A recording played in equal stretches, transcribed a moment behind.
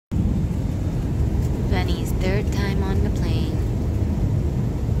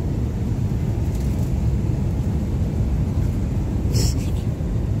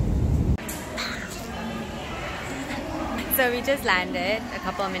So we just landed a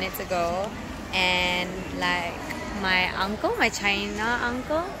couple of minutes ago, and like my uncle, my China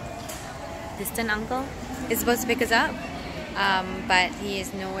uncle, distant uncle, is supposed to pick us up, but he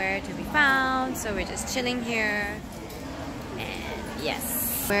is nowhere to be found, so we're just chilling here. And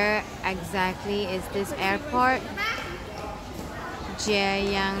yes, where exactly is this airport?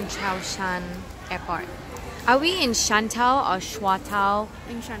 Jieyang Chaoshan Airport. Are we in Shantao or Shuatao?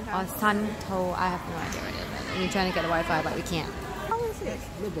 In Shanghai. Or Santo? I have no idea what it is. We're trying to get the Wi-Fi, but we can't.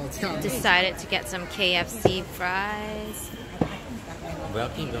 Decided to get some KFC fries.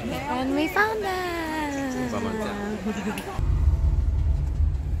 And we found them!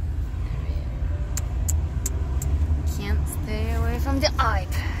 Can't stay away from the iPad.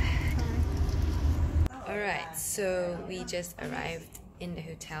 Alright, so we just arrived in the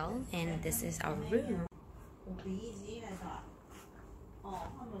hotel, and this is our room.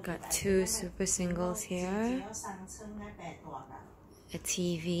 Got two super singles here, a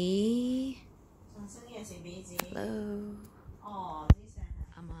TV, hello,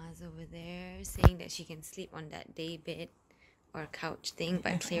 Ama's over there saying that she can sleep on that day bed or couch thing,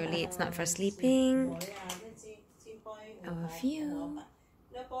 but clearly it's not for sleeping. Our view.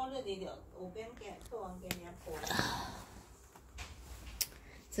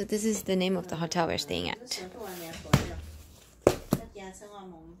 So this is the name of the hotel we're staying at.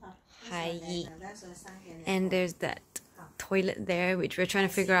 Hai Yi. And there's that toilet there, which we're trying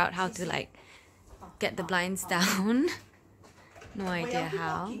to figure out how to like get the blinds down. No idea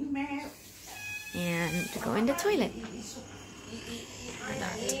how. And to go in the toilet.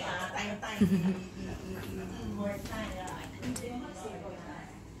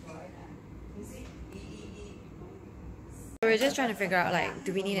 We're just trying to figure out, like,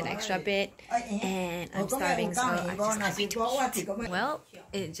 do we need an extra bed? And I'm starving, so I'm just happy to eat. Well,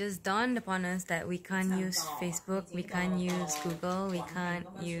 it just dawned upon us that we can't use Facebook, we can't use Google, we can't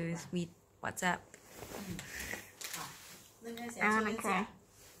use WhatsApp. I wanna cry.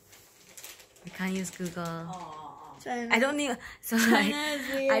 We can't use Google. I don't need. So like,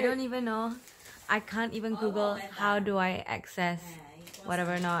 I don't even know. I can't even Google how do I access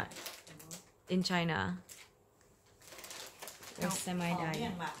whatever not in China. We're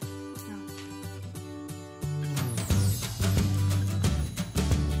semi-dying.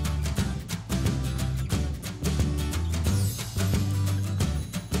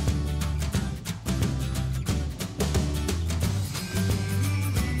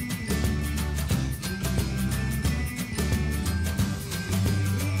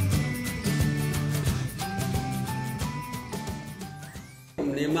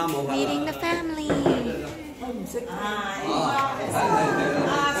 Meeting the family. The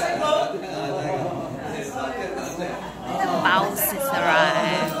mouse has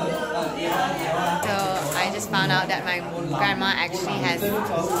arrived. So I just found out that my grandma actually has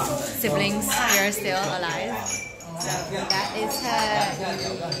siblings here still alive. So that is her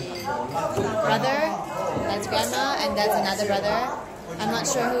brother, that's grandma, and that's another brother. I'm not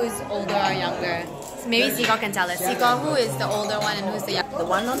sure who is older or younger. So maybe Siko can tell us. Siko, who is the older one and who's the younger? The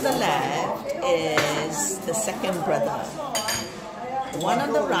one on the left is the second brother. The one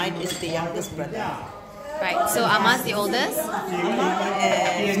on the right is the youngest brother. Right, so Ama's the oldest? Ama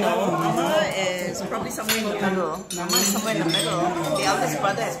is probably somewhere in the middle. Ama is somewhere in the middle. The eldest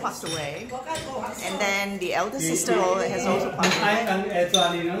brother has passed away. And then the eldest sister has also passed away.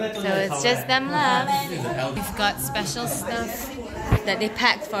 So it's just them left. We've got special stuff that they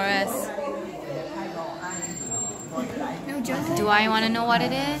packed for us. Do I want to know what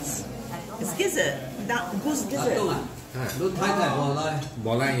it is? It's gizzard. Goose gizzard.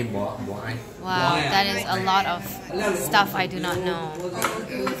 Wow, that is a lot of stuff I do not know.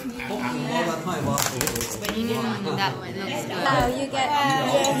 That one looks good. Oh,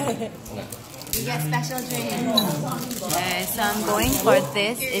 you get special drinks. Okay, so I'm going for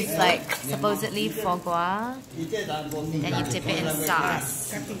this. It's like supposedly foie gras. Then you dip it in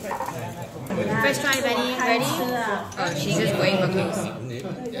sauce. First try, Betty. Ready? Oh, she's just going for close.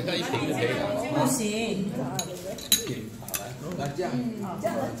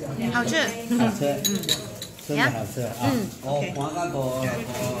 Yeah?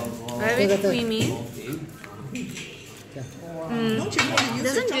 Very creamy. It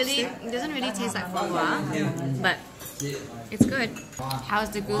doesn't really taste like foie gras, but it's good. How's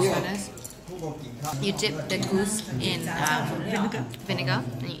the goose, Ernest? You dip the goose in vinegar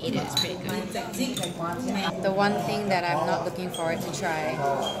and you eat it. It's pretty good. The one thing that I'm not looking forward to try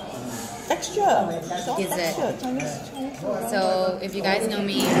texture. It's all Is it? texture. Chinese food. So if you guys know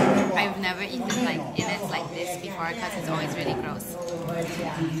me, I've never eaten like innards like this before because it's always really gross.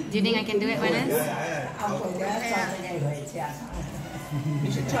 Do you think I can do it, Venice?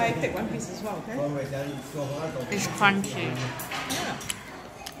 You should try and pick one piece as well, okay? It's crunchy.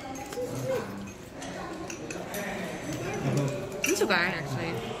 It's okay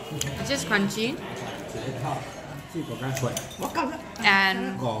actually. It's just crunchy.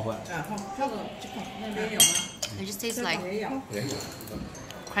 And it just tastes like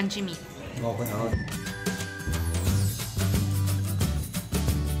crunchy meat.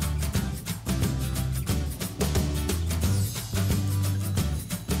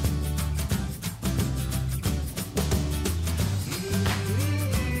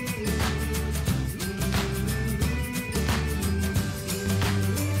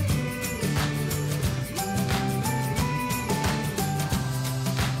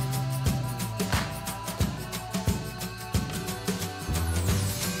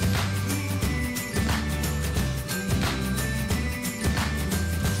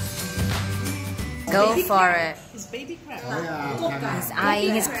 Go for it. It's baby crab. He's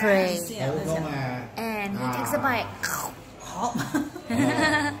eyeing his prey. And he takes a bite.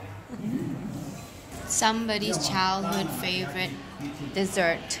 Somebody's childhood favorite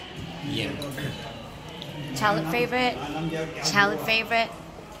dessert. Childhood favorite? Childhood favorite?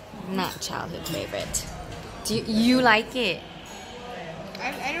 Not childhood favorite. Do you like it?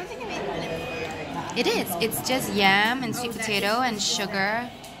 I don't think I've eaten it before. It is. It's just yam and sweet potato and sugar.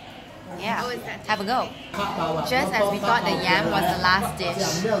 Yeah, have a go. Just as we thought the yam was the last dish.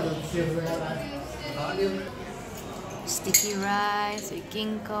 Sticky rice with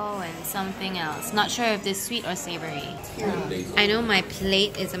ginkgo and something else. Not sure if this is sweet or savory. I know my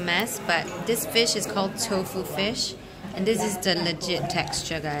plate is a mess, but this fish is called tofu fish. And this is the legit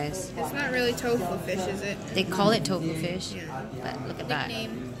texture, guys. It's not really tofu fish, is it? They call it tofu fish, but look at that.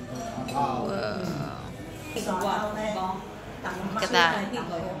 Name. Whoa. Look at that.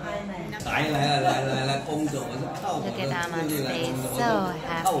 Look at Ahmad's face, so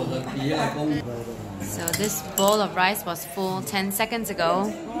happy. So this bowl of rice was full 10 seconds ago.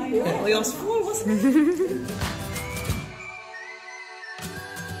 Oh, it was full, wasn't it?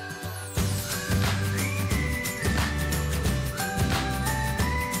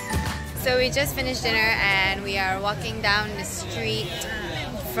 So we just finished dinner and we are walking down the street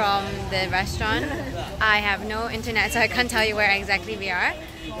from the restaurant. I have no internet, so I can't tell you where exactly we are.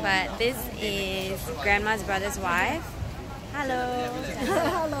 But this is Grandma's brother's wife. Hello.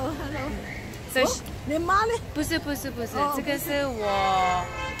 Hello, hello. So 你妈呢？不是，这个是我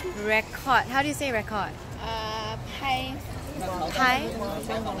record. How do you say record? 拍拍，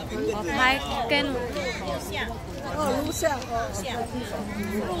我拍跟录像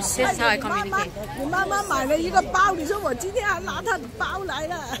This is how I communicate. 你妈妈买了一个包，你说我今天还拿她的包来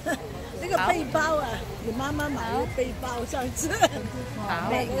了，那个背包啊，你妈妈买了一个背包，上次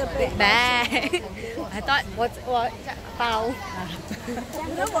买了个背包。Bag. I thought 我包。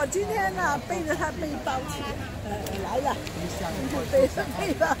你说我今天啊背着她背包去，来了，背着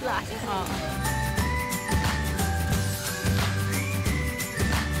背包来。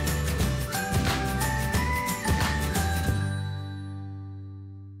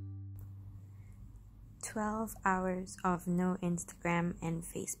12 hours of no Instagram and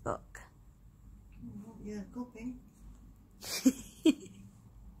Facebook. Yeah, go ping.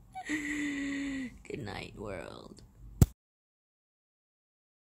 Good night, world.